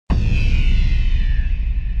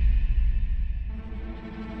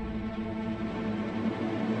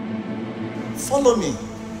follow me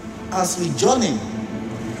as we journey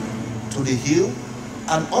to the hill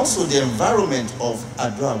and also the environment of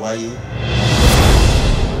Ado-Awaye.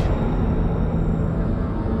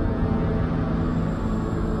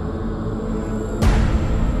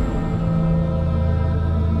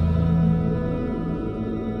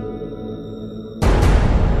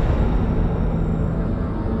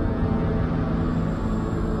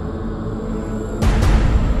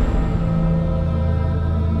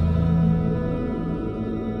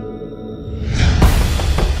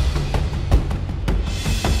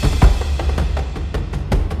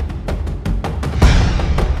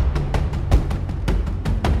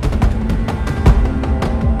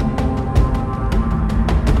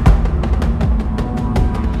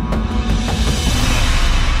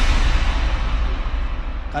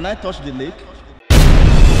 Can I touch the lake?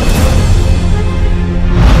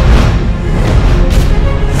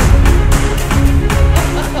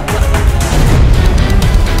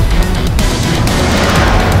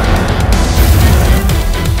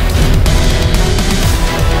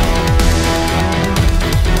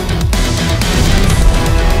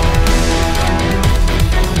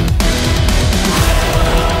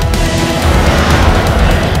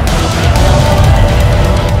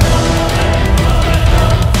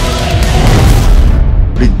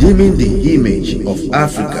 Redeeming the image of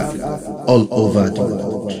Africa all over the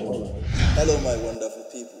world. Hello, my wonderful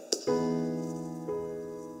people.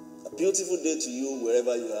 A beautiful day to you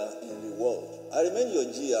wherever you are in the world. I remain your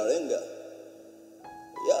G. Arenga.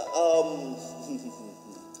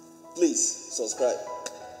 Please subscribe.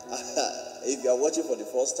 If you are watching for the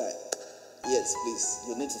first time, yes, please,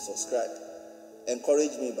 you need to subscribe.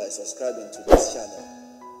 Encourage me by subscribing to this channel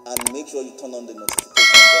and make sure you turn on the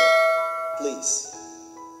notification bell. Please.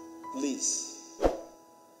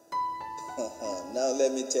 Now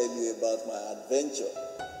let me tell you about my adventure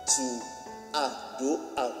to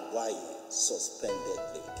Ado-Awaye suspended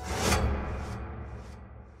lake.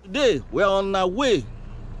 Today we're on our way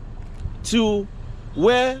to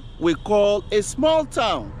where we call a small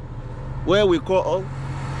town, where we call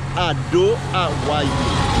Ado-Awaye.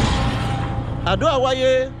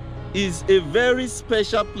 Ado-Awaye is a very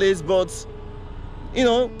special place, but you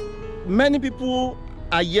know, many people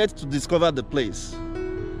are yet to discover the place.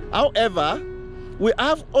 However, we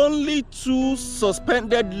have only 2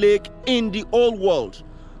 suspended lakes in the whole world.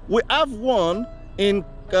 We have one in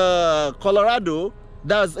Colorado,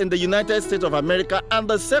 that's in the United States of America, and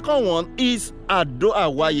the second one is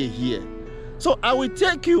Ado-Awaye here. So I will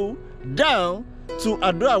take you down to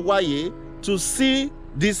Ado-Awaye to see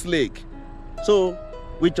this lake. So,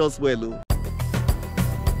 wish us well.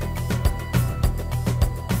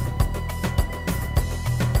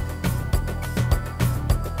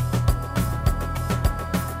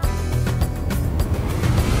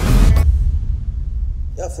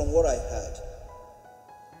 From what I heard,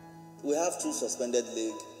 we have 2 suspended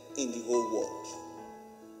lakes in the whole world.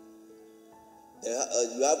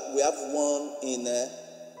 We have one in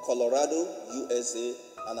Colorado, USA,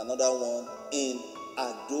 and another one in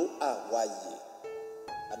Ado-Awaye.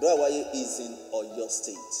 Ado-Awaye is in Oyo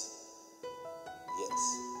State. Yes.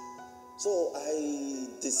 So I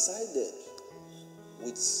decided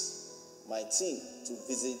with my team to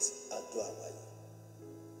visit Ado-Awaye.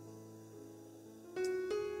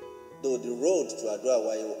 Though the road to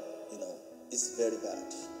Ado-Awaye, is very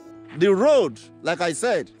bad. The road, like I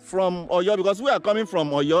said, from Oyo, because we are coming from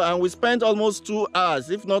Oyo, and we spent almost 2 hours,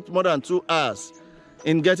 if not more than 2 hours,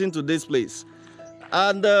 in getting to this place.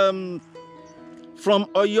 And from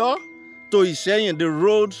Oyo to Isheyin, the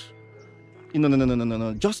road,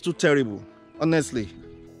 no, just too terrible, honestly.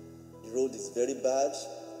 The road is very bad,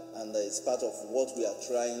 and it's part of what we are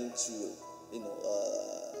trying to,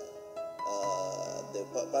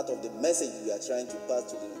 part of the message we are trying to pass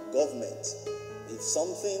to the government. If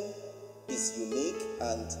something is unique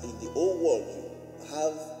and in the whole world you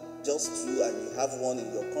have just 2 and you have one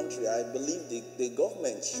in your country, I believe the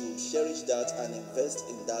government should cherish that and invest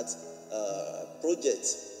in that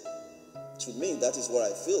project. To me, that is what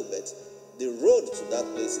I feel, but the road to that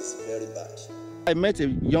place is very bad. I met a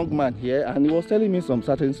young man here and he was telling me some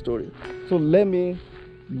certain story. So let me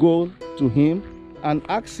go to him and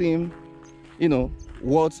ask him,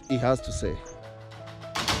 what he has to say.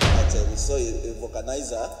 We saw a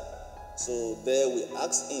vulcanizer, so there we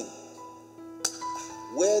asked him,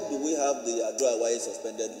 where do we have the Ado-Awaye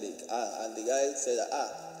suspended lake? And the guy said,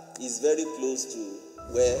 it's very close to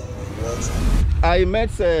where he was. I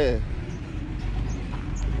met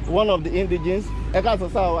one of the indigens. I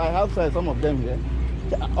have some of them here.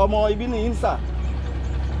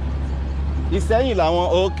 He's saying,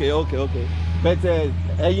 okay. But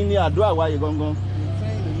ẹ̀yin ní Ado-Awaye gangan.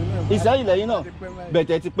 Ìsẹ́yìn lẹ́yìn náà.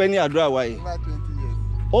 Bẹ̀tẹ̀ ti pẹ́ ní Ado-Awaye.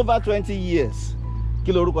 Over 20 years.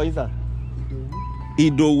 Kí lorúkọ yín sà?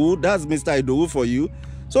 Idowu. That's Mr. Idowu for you.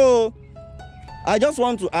 So I just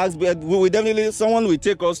want to ask, but we will definitely, someone will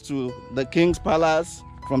take us to the King's Palace.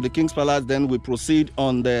 From the King's Palace, then we proceed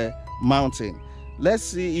on the mountain. Let's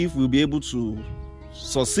see if we'll be able to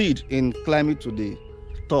succeed in climbing to the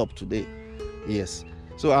top today. Yes.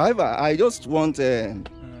 So, however, I just want Mr.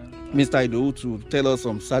 Idowu to tell us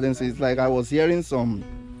some certain things. Like I was hearing some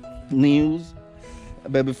news,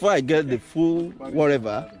 but before I get the full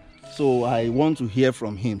whatever, so I want to hear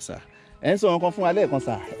from him, sir. And so,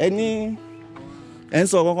 sir, any and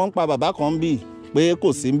so kankan pa bàbá kan bí pé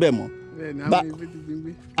kò sí ńbẹ̀ mọ́.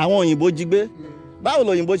 Àwọn òyìnbó jí gbé. Báwo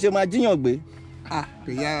lòyìnbó ṣe máa jíyàn gbé?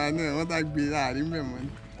 Kò yára náà wọ́n tá gbé láàrin ńbẹ̀ mọ́.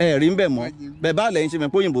 Ẹ rí ńbẹ̀ mọ́. Bẹ́ẹ̀ bá lẹ́yìn ṣe mọ̀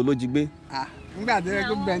pé òyìnbó ló jí gbé. Nígbà tó yẹ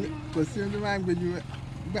kó bẹ kò sí ohun tó máa ń gbé ju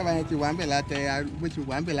bàbá yẹn ti wà ńbẹ̀ láti bó ti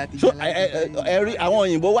wà ńbẹ̀ láti. So ẹ rí àwọn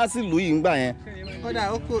òyìnbó wá sílùú yìí ńgbà yẹn.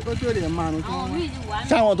 Kódà ó tó rè márùn tó wọ́n.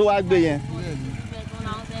 Ṣáwọn tó wá gbé yẹn.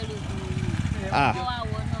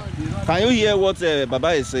 Can you hear what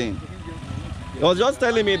Baba is saying? He was just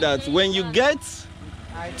telling me that when you get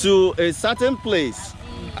to a certain place,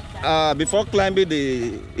 before climbing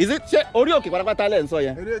the, is it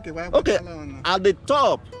okay, at the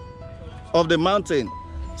top of the mountain.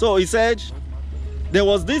 So he said there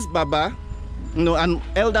was this Baba, you know, an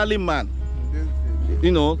elderly man.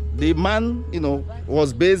 You know, the man, you know,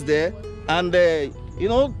 was based there, and you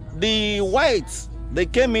know, the whites, they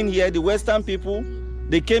came in here, the Western people,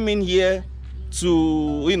 they came in here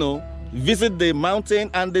to, you know, visit the mountain,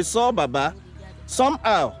 and they saw Baba.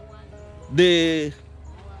 Somehow,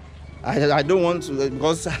 I don't want to,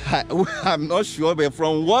 because I'm not sure, but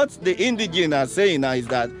from what the indigenous are saying now is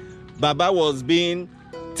that Baba was being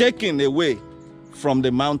taken away from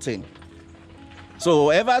the mountain. So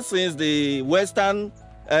ever since the Western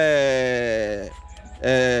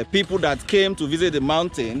people that came to visit the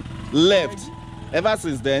mountain left, ever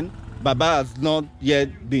since then, Baba has not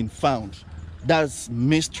yet been found. That's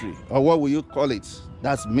mystery, or what will you call it?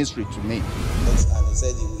 That's mystery to me. And he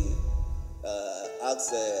said he will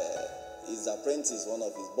ask his apprentice, one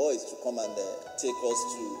of his boys, to come and take us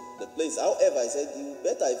to the place. However, he said it would be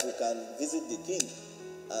better if we can visit the king,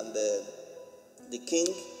 and the king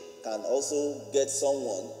can also get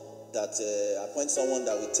someone that appoint someone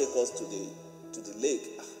that will take us to the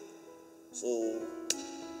lake. So,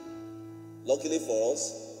 luckily for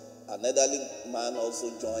us, an elderly man also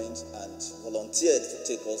joined and volunteered to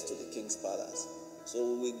take us to the king's palace. So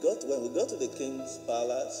when we got to the king's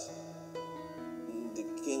palace, the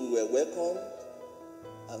king were welcomed,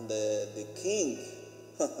 and the king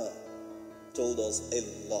told us a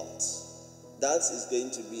lot. That is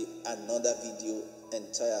going to be another video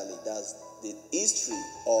entirely. That's the history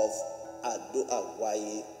of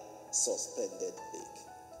Ado-Awaye suspended lake.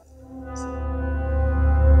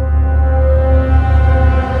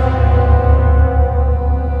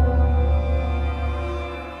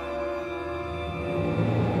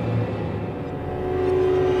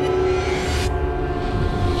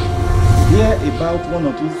 About one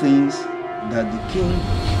or two things that the king,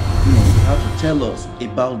 you know, had to tell us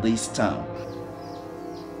about this town.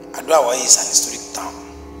 Ado-Awaye is an historic town.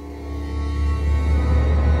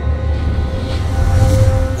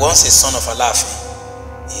 Once a son of Alaafin,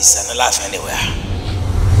 he is an Alaafin anywhere.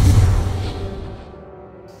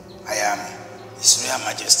 I am His Royal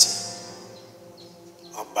Majesty,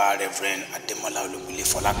 Oba Reverend Ademola Olubule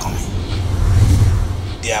Folakanmi.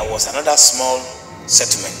 There was another small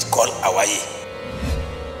settlement called Awaye.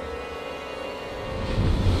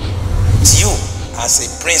 You, as a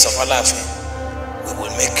prince of Alaafin, we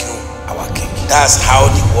will make you our king. That's how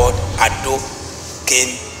the word Ado came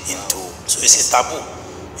into. So it's a taboo.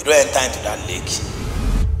 You don't enter into that lake.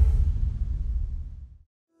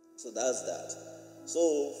 So that's that. So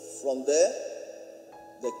from there,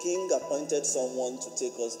 the king appointed someone to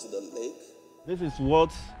take us to the lake. This is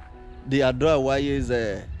what the Ado-Awaye's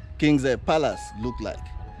King's Palace look like.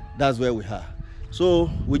 That's where we are. So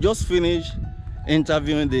we just finished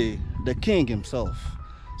interviewing the king himself.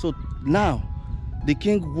 So now the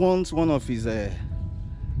king wants one of his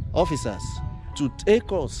officers to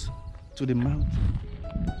take us to the mountain.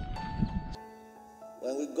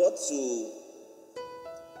 When we got to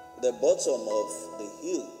the bottom of the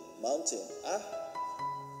hill, mountain,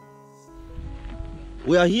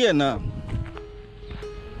 we are here now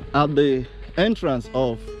at the entrance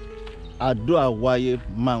of Ado-Awaye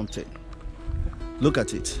mountain. Look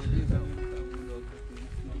at it.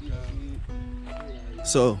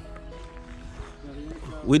 So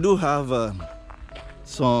we do have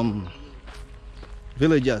some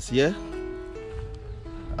villagers here,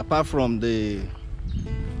 apart from the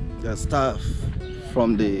staff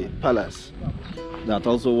from the palace that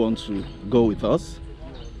also want to go with us.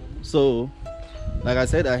 So, like I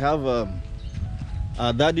said, I have a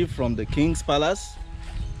daddy from the King's Palace.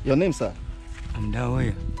 Your name, sir?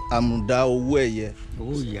 Ado-Awaye. Ado-Awaye.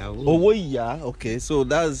 Awaye. Okay, so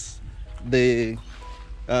that's the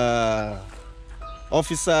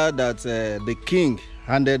officer that the king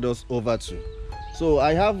handed us over to. So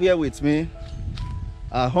I have here with me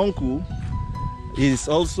our uncle. Is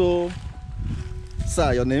also,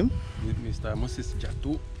 sir, your name? Mr. Moses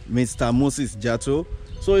Jato. Mr. Moses Jato.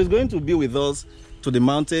 So he's going to be with us to the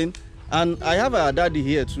mountain. And I have a daddy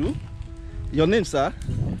here too. Your name, sir?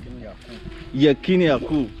 Yekini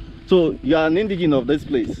Aku. So you are an indigenous of this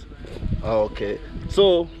place. Okay.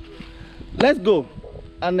 So let's go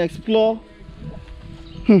and explore.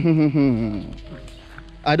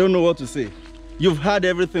 I don't know what to say. You've heard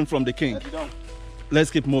everything from the king.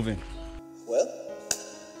 Let's keep moving. Well,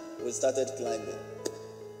 we started climbing.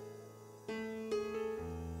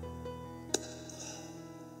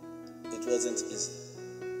 It wasn't easy,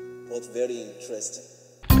 but very interesting.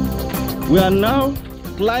 We are now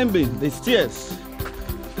climbing the stairs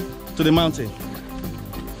to the mountain.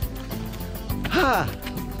 Ha!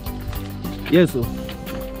 Yes, sir.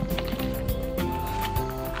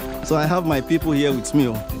 So I have my people here with me.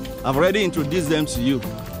 I've already introduced them to you.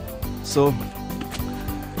 So,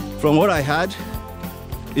 from what I heard,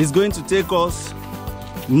 it's going to take us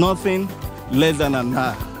nothing less than an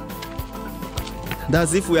hour.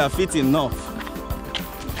 That's if we are fit enough.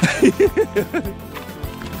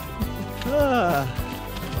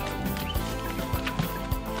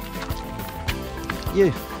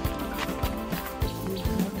 Yeah.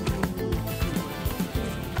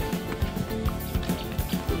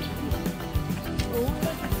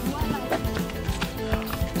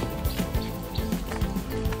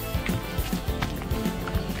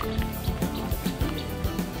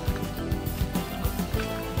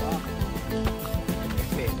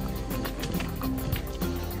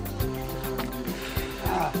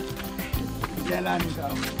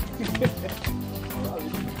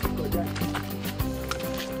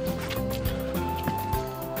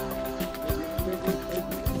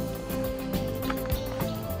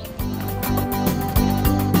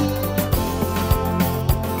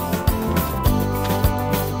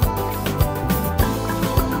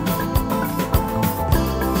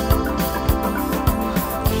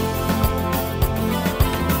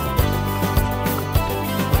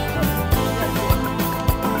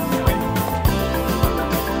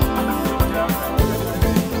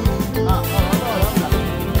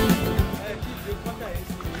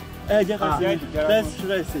 Let's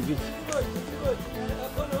rest a bit.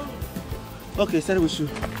 Okay, sir, we should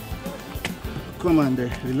come and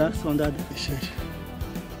relax under the shade.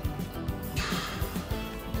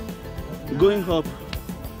 Going up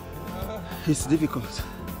is difficult,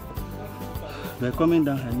 but coming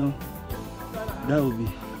down, I know that will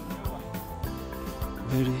be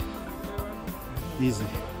very easy.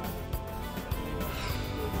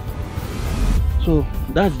 So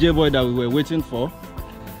that's J-Boy that we were waiting for.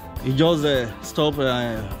 He just stopped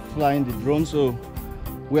flying the drone, so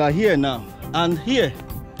we are here now. And here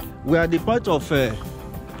we are at the point of a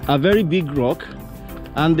very big rock,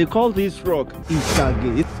 and they call this rock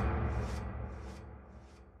Ishage.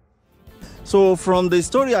 So from the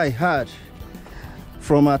story I heard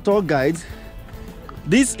from our tour guide,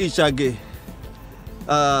 this Ishage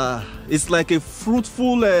is like a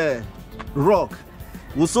fruitful rock.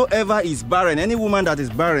 Whosoever is barren, any woman that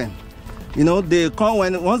is barren, you know, they come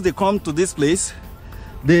once they come to this place,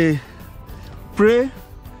 they pray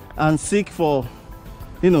and seek for,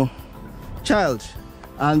 you know, child.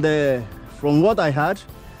 And from what I heard,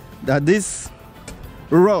 that this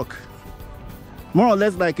rock, more or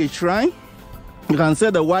less like a shrine, you can see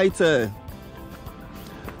the white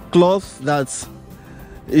cloth that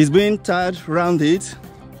is being tied around it.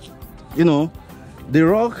 You know, the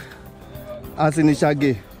rock, as in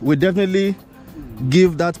Ishage, will definitely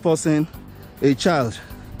give that person a child.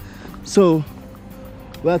 So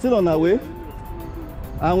we are still on our way,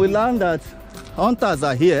 and we learned that hunters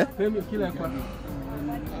are here.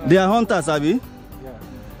 They are hunters, Abi. Yeah.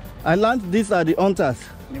 I learned these are the hunters.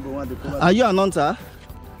 Are you an hunter?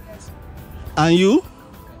 And you?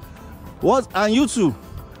 What? And you too?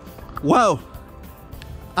 Wow.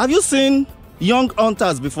 Have you seen young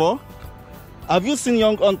hunters before? Have you seen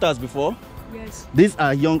young hunters before? Yes. These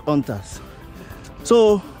are young hunters.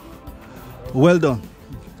 So, well done.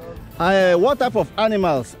 What type of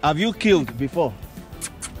animals have you killed before?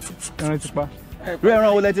 Ru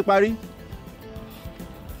ẹran wo lẹ ti parí?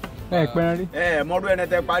 Pẹ́ran rí. Mọ́rú ẹran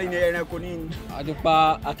tẹ parí ni ẹran kò ní.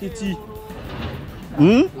 Àdìpá akitì.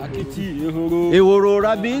 Akitì, Ehoro,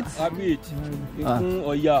 rabbit. Ikún,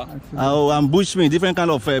 ọ̀yà. Oh, and bushmeat, different kind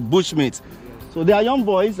of bushmeat. So they are young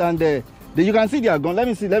boys, and you can see their gun. Let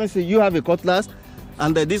me see. You have a cutlass,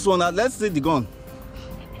 and this one. Let's see the gun.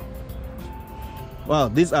 Wow,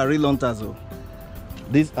 these are real hunters. Oh,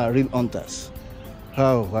 these are real hunters.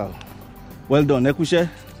 Oh, wow. Well done, Ekushe.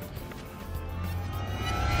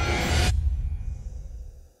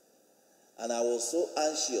 And I was so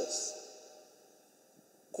anxious,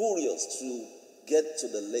 curious to get to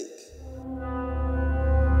the lake.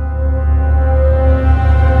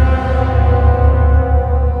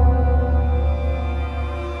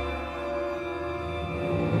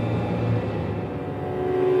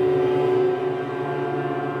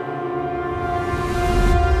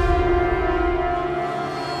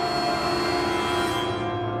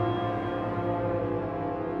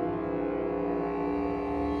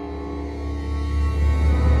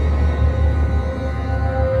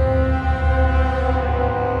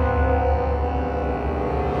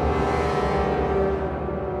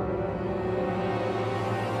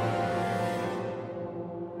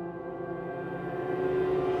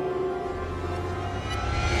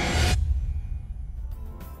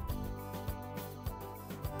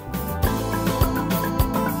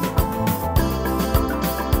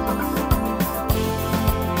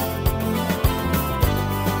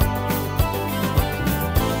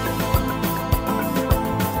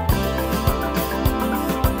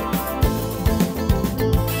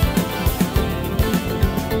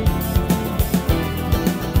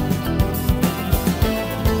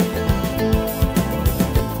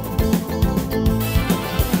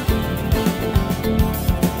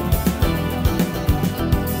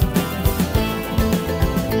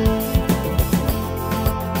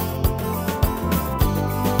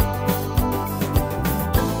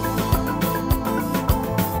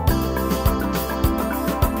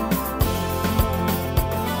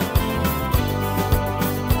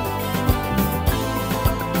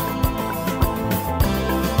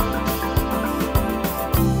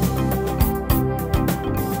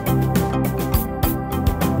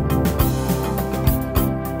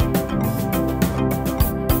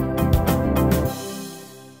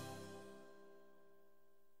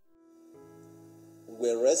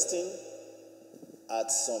 We're resting at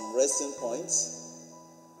some resting points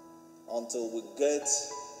until we get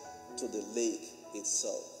to the lake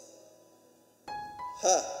itself.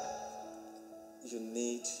 You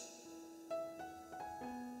need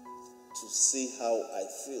to see how I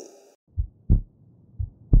feel.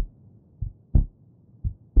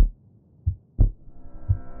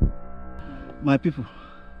 My people,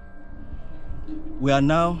 we are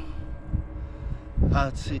now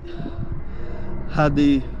at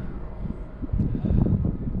the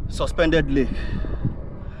suspended lake.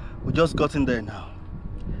 We just got in there now.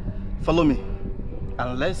 Follow me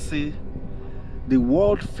and let's see the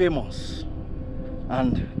world famous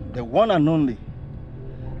and the one and only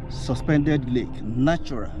suspended lake,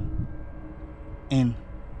 natural in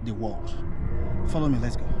the world. Follow me,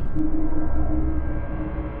 let's go.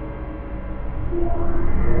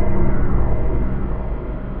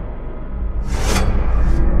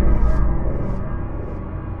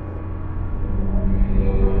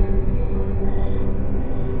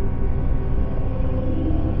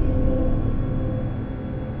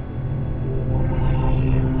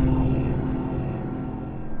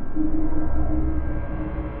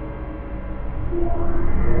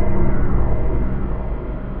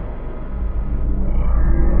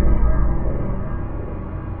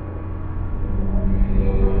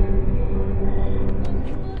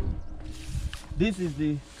 This is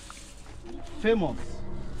the famous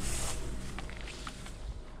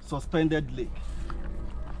suspended lake.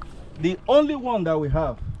 The only one that we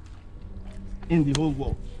have in the whole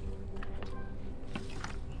world.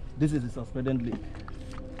 This is the suspended lake.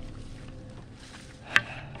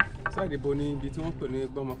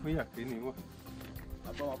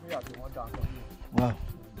 Wow.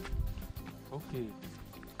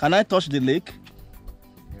 Can I touch the lake?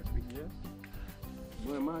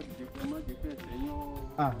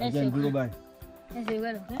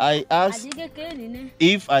 I asked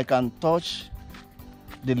if I can touch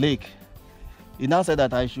the lake. He now said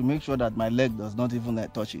that I should make sure that my leg does not even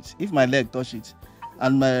touch it. If my leg touch it,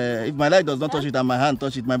 and if my leg does not touch it and my hand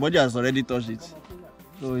touch it, my body has already touched it.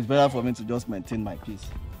 So it's better for me to just maintain my peace.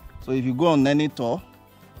 So if you go on any tour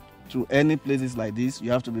to any places like this,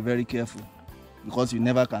 you have to be very careful because you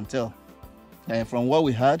never can tell. And from what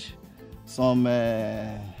we heard, some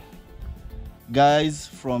guys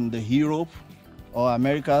from the Europe or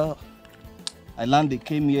America Island, they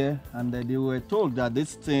came here and they were told that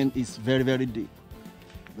this thing is very, very deep.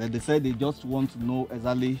 But they said they just want to know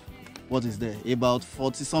exactly what is there. About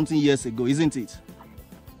 40-something years ago, isn't it?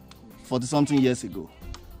 40-something years ago.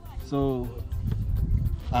 So,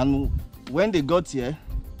 and when they got here,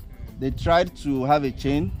 they tried to have a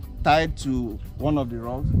chain tied to one of the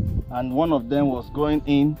rocks, and one of them was going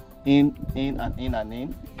in,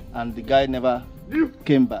 and the guy never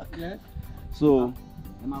came back. So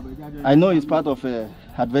I know it's part of an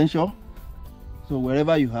adventure. So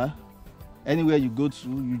wherever you are, anywhere you go to,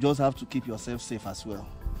 you just have to keep yourself safe as well.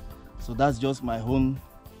 So that's just my own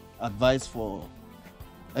advice for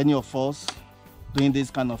any of us doing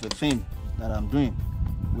this kind of a thing that I'm doing.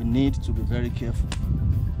 We need to be very careful.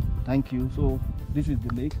 Thank you. So this is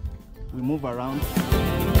the lake. We move around.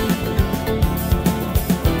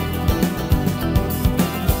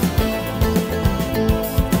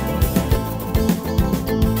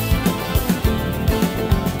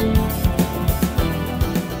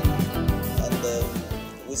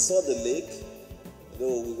 We saw the lake,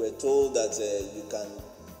 though we were told that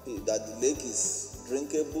that the lake is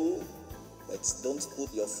drinkable, but don't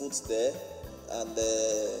put your foot there, and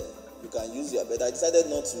you can use your bed. I decided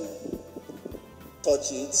not to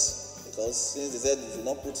touch it because since they said you should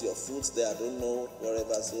not put your foot there, I don't know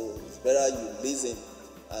wherever. So it's better you listen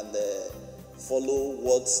and follow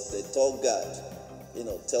what the tour guide,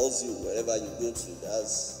 tells you wherever you go to.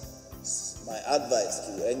 That's my advice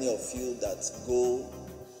to any of you that go,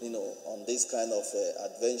 on this kind of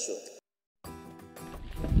adventure.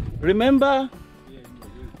 Remember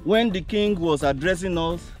when the king was addressing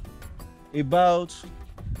us about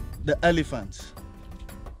the elephant?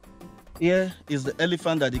 Here is the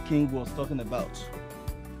elephant that the king was talking about.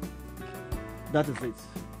 That is it.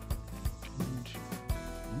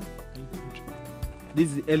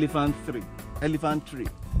 This is elephant tree. Elephant tree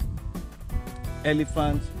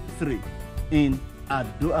in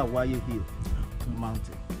Ado-Awaye Hill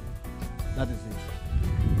Mountain. That is it.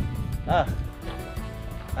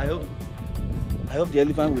 I hope the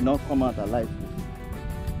elephant will not come out alive.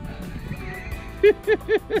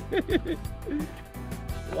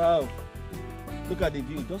 Wow. Look at the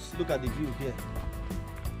view. Just look at the view here.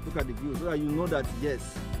 Look at the view so that you know that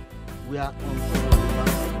yes, we are on.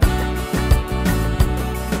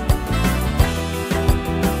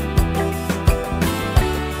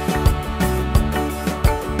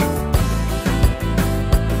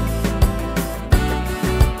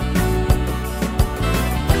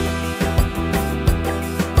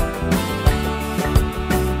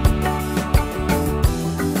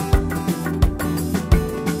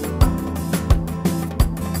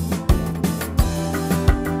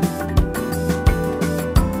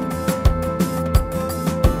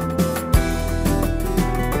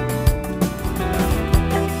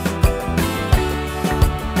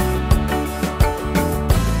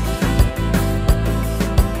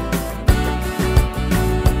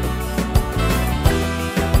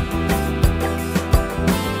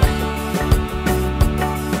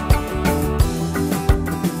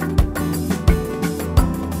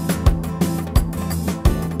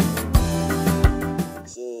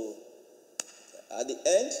 At the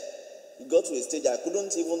end, it got to a stage I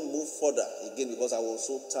couldn't even move further again because I was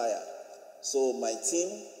so tired. So my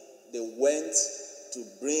team, they went to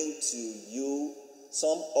bring to you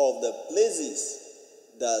some of the places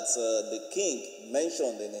that the king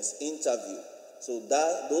mentioned in his interview. So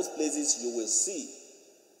those places you will see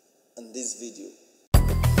in this video.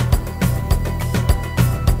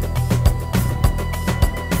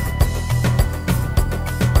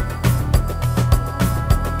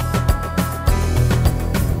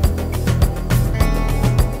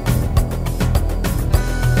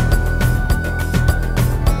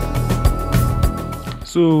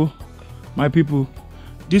 So, my people,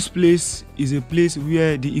 this place is a place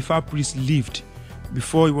where the Ifa priest lived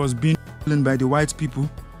before he was being stolen by the white people.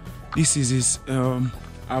 This is his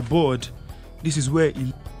abode. This is where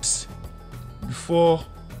he lives before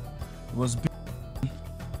he was being stolen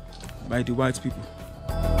by the white people.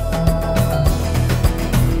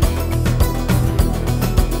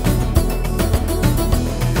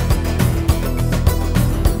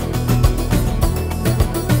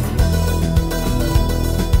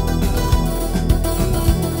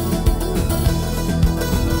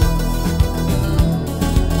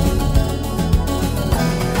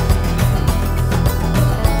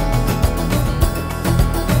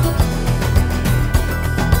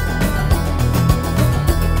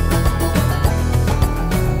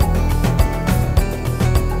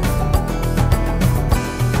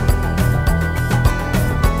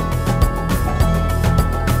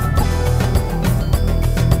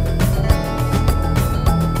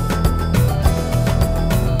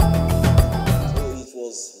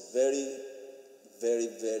 very, very,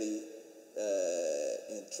 very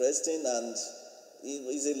interesting, and it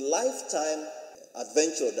is a lifetime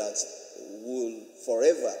adventure that will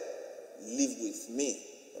forever live with me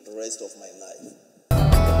for the rest of my life.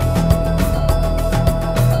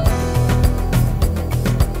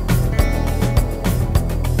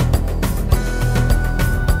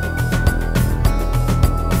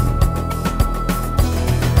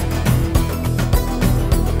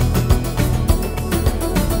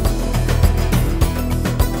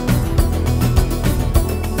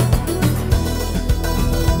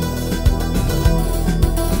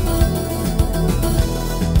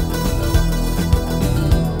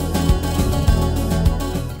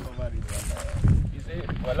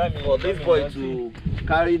 For this boy to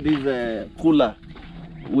carry this cooler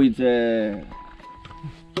with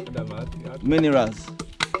minerals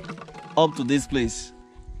up to this place,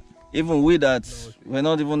 even we that we're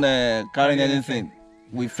not even carrying anything,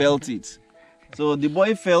 we felt it. So the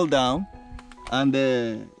boy fell down, and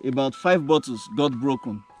about 5 bottles got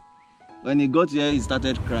broken. When he got here, he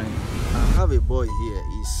started crying. I have a boy here.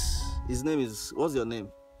 His name is, what's your name?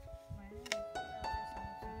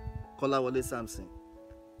 Kolawole Samson.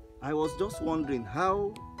 I was just wondering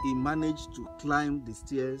how he managed to climb the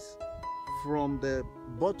stairs from the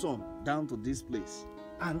bottom down to this place.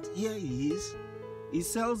 And here he is. He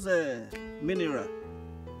sells mineral.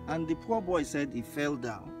 And the poor boy said he fell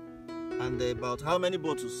down. And about how many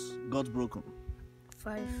bottles got broken?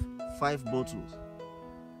 5. 5 bottles.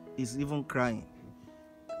 He's even crying.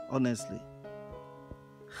 Honestly.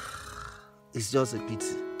 It's just a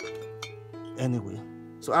pity. Anyway.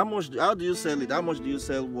 So how do you sell it? How much do you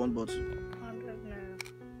sell one bottle? 100 naira.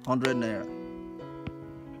 100 naira.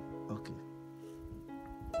 Okay.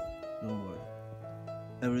 Don't worry.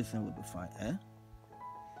 Everything will be fine, eh?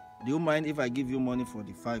 Do you mind if I give you money for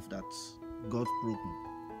the 5 that got broken?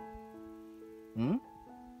 Hmm?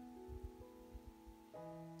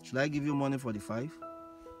 Should I give you money for the 5? If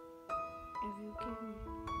you give me.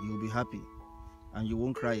 You'll be happy and you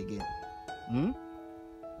won't cry again. Hmm?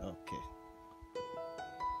 Okay.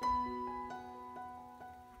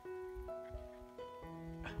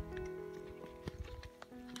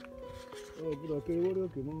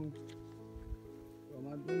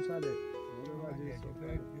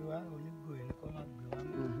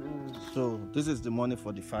 So this is the money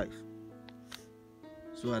for the 5.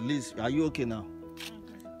 So at least, are you okay now?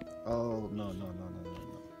 Oh, no.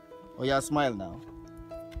 Oh yeah, smile now.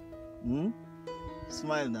 Hmm?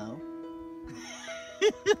 Smile now.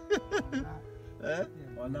 Eh?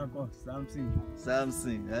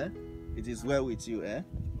 Samson, eh? It is well with you, eh?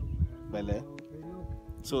 Bele.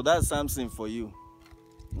 So that's something for you.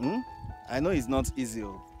 Hmm? I know it's not easy.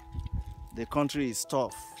 The country is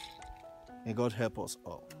tough. May God help us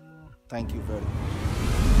all. Thank you very much.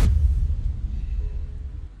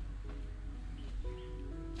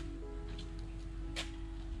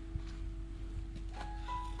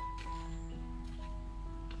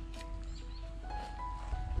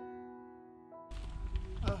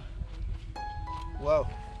 Wow.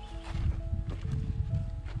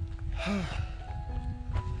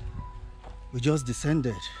 We just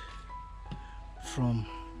descended from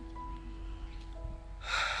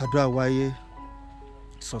Ado-Awaye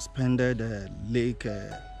suspended lake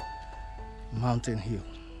mountain hill.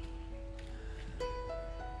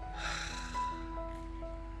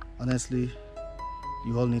 Honestly,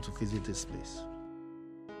 you all need to visit this place.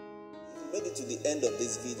 If you made it to the end of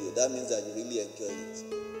this video, that means that you really enjoyed it.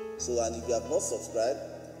 So, and if you have not subscribed,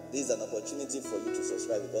 this is an opportunity for you to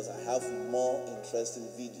subscribe, because I have more interesting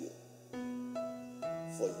video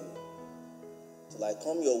for you. Till I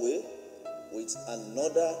come your way with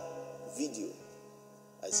another video,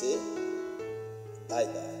 I say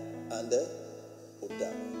bye-bye and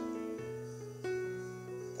Ado-Awaye.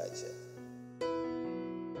 Gotcha.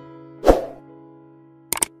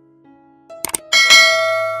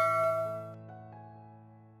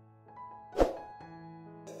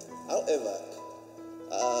 However,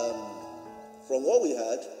 from what we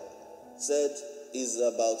had said is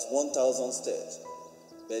about 1,000 steps.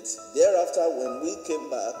 But thereafter, when we came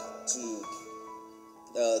back to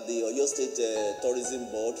the Oyo State Tourism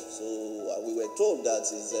Board, so we were told that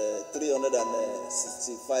is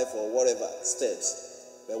 365 or whatever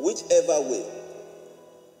steps. But whichever way,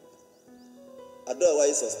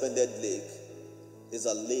 Ado-Awaye Suspended Lake is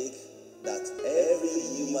a lake that every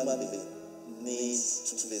human being needs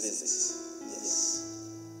to visit. Yes.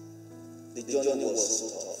 The journey was so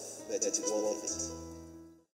tough, but it was worth it.